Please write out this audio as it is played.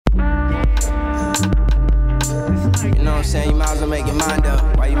I'm saying? You might as well make your mind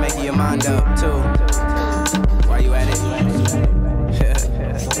up. Why you making your mind up, too? Why you at it?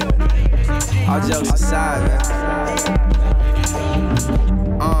 All jokes aside, man.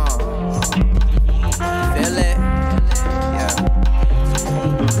 Feel it? Yeah.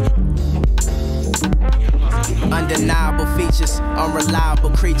 Undeniable features,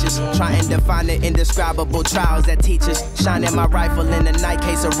 unreliable creatures, trying to find the indescribable trials that teach us. Shining my rifle in the night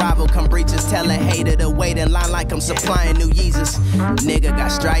case of rival come breaches. Tell a hater to wait in line like I'm supplying new Yeezus. Nigga got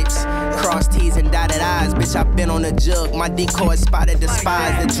stripes, cross T's and dotted I's. Bitch, I been on a jug, my decoy spotted the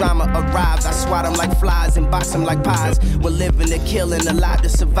spies. The drama arrives, I swat them like flies and box them like pies. We're living to kill and alive to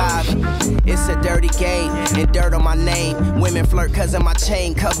survive. It's a dirty game, and dirt on my name. Women flirt cause of my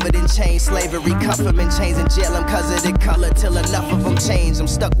chain, covered in chains. Slavery, cuff them in chains and jail them cause of the color till enough of them change. I'm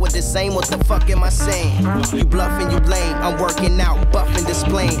stuck with the same, what the fuck am I saying? You bluffing, you lame, I'm working out, buffing,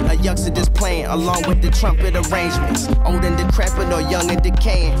 displaying. A youngster just playing, along with the trumpet arrangements. Old and decrepit or young and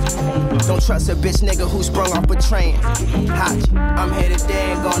decaying. Don't trust a bitch nigga who sprung off betraying. Haji, I'm here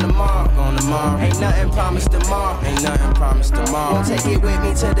today and gone tomorrow. Ain't nothing promised tomorrow. Won't take it with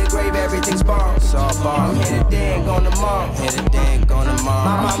me to the grave, everything's borrowed. I'm here today and gone tomorrow.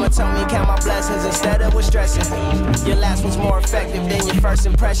 My mama told me count my blessings instead of with stressing. Your last one's more effective than your first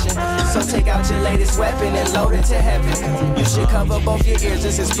impression. So take out your latest weapon and load it to heaven. You should cover both your ears,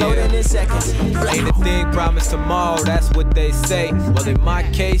 it's exploding in seconds. Ain't a thing promised tomorrow, that's what they say. Well, in my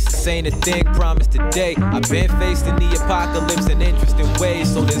case, this ain't a thing promised today. I've been faced in the apocalypse in interesting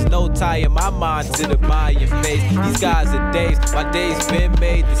ways, so there's no tying my mind to the Mayan face. These guys are days, my days been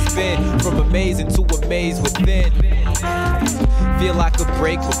made to spin from amazing to amaze within. Feel like a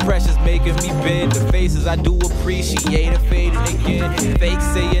break, but pressure's making me bend. The faces I do appreciate are fading again. Fake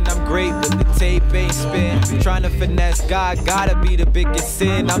saying I'm great, but the tape ain't spin. Trying to finesse God, gotta be the biggest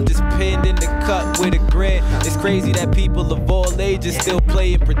sin. I'm just pinned in the cut with a grin. It's crazy that people of all ages still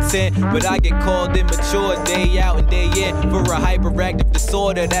play and pretend, but I get called immature day out and day in for a hyperactive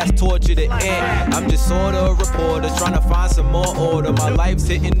disorder that's torture to end. I'm just sorta a reporter trying to find some more order. My life's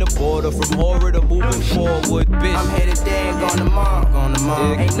hitting the border from horror to moving forward, bitch. I'm here today and gone tomorrow.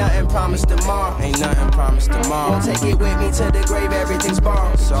 Ain't nothing promised tomorrow. Won't take it with me to the grave, everything's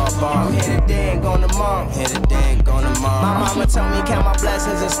borrowed. I'm here today and gone tomorrow. My mama told me count my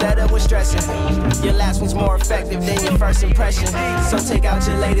blessings instead of with stressing. Your last one's more effective than your first impression. So take out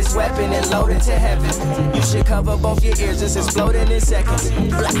your latest weapon and load it to heaven. You should cover both your ears, it's exploding in seconds.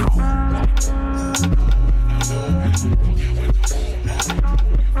 Blah.